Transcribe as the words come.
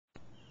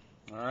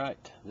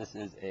Alright, this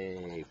is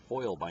a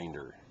foil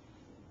binder.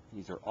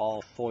 These are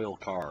all foil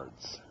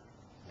cards.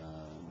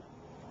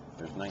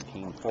 There's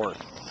 19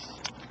 fourths.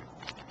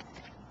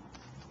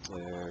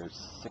 There's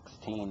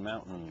 16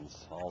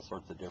 mountains, all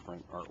sorts of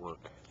different artwork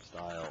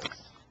styles.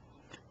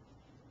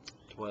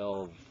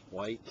 12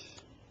 white,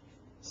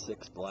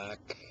 6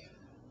 black.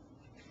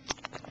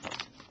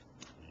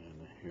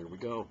 And here we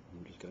go.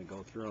 I'm just going to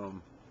go through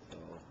them. So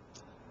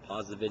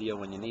pause the video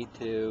when you need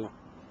to.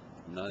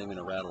 I'm not even going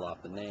to rattle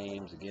off the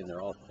names. Again,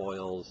 they're all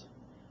foils.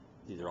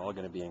 These are all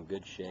going to be in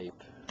good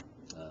shape.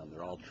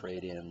 They're all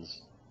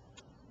trade-ins.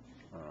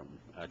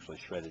 Actually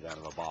shredded out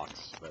of a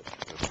box, but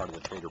they're part of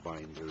the trader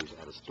binders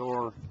at a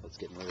store that's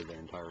getting rid of their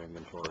entire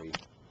inventory.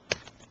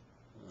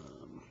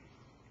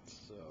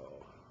 So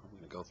I'm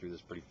going to go through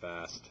this pretty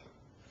fast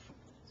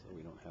so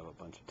we don't have a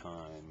bunch of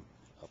time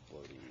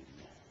uploading.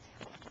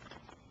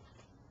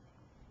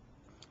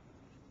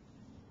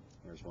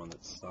 There's one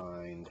that's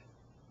signed,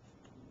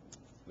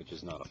 which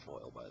is not a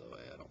foil, by the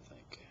way, I don't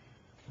think.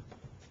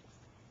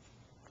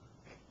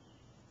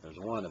 There's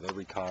one of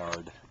every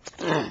card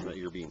that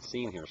you're being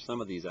seen here.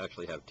 Some of these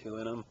actually have 2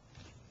 in them,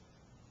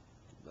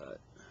 but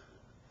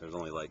there's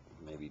only like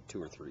maybe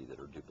 2 or 3 that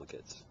are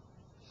duplicates.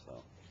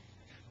 So,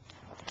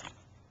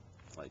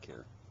 like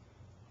here,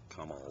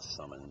 Kamal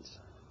Summons.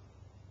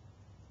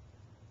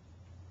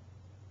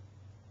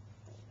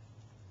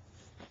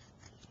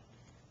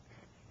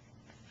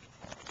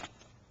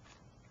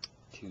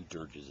 Two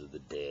Dirges of the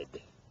Dead.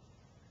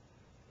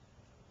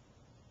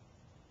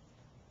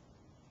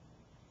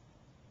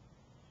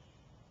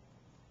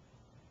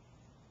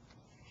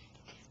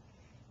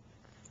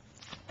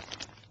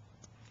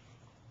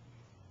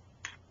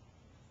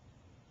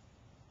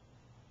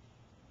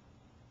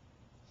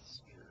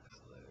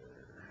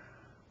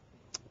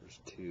 There's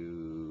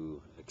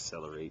 2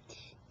 Accelerate.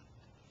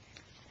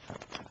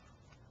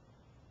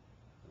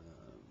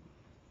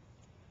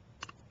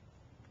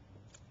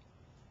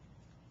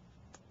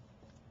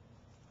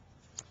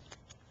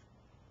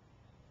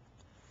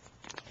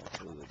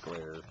 The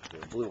glare,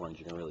 the blue ones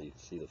you can really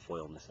see the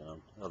foilness in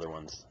them. Other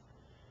ones,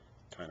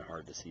 kind of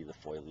hard to see the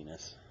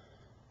foiliness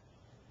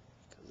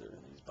because they're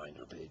in these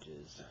binder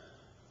pages.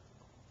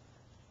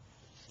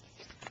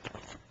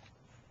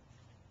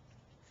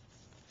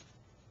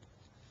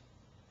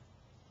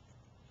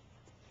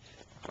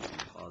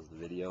 Pause the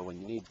video when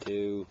you need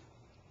to.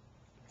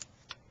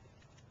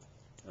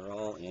 They're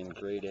all in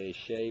grade A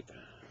shape.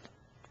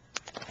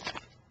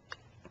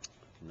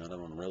 None of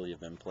them really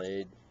have been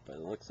played by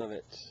the looks of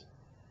it.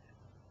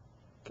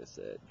 Like I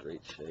said,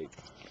 great shape.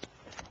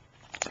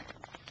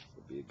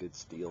 Would be a good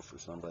steal for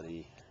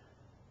somebody.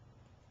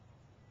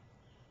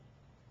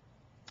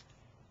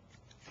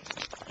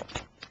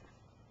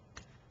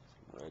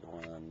 Red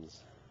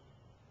ones.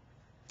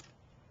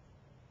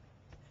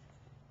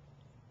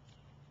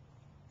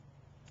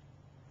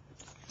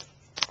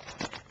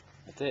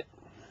 That's it.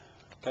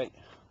 Okay,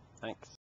 thanks.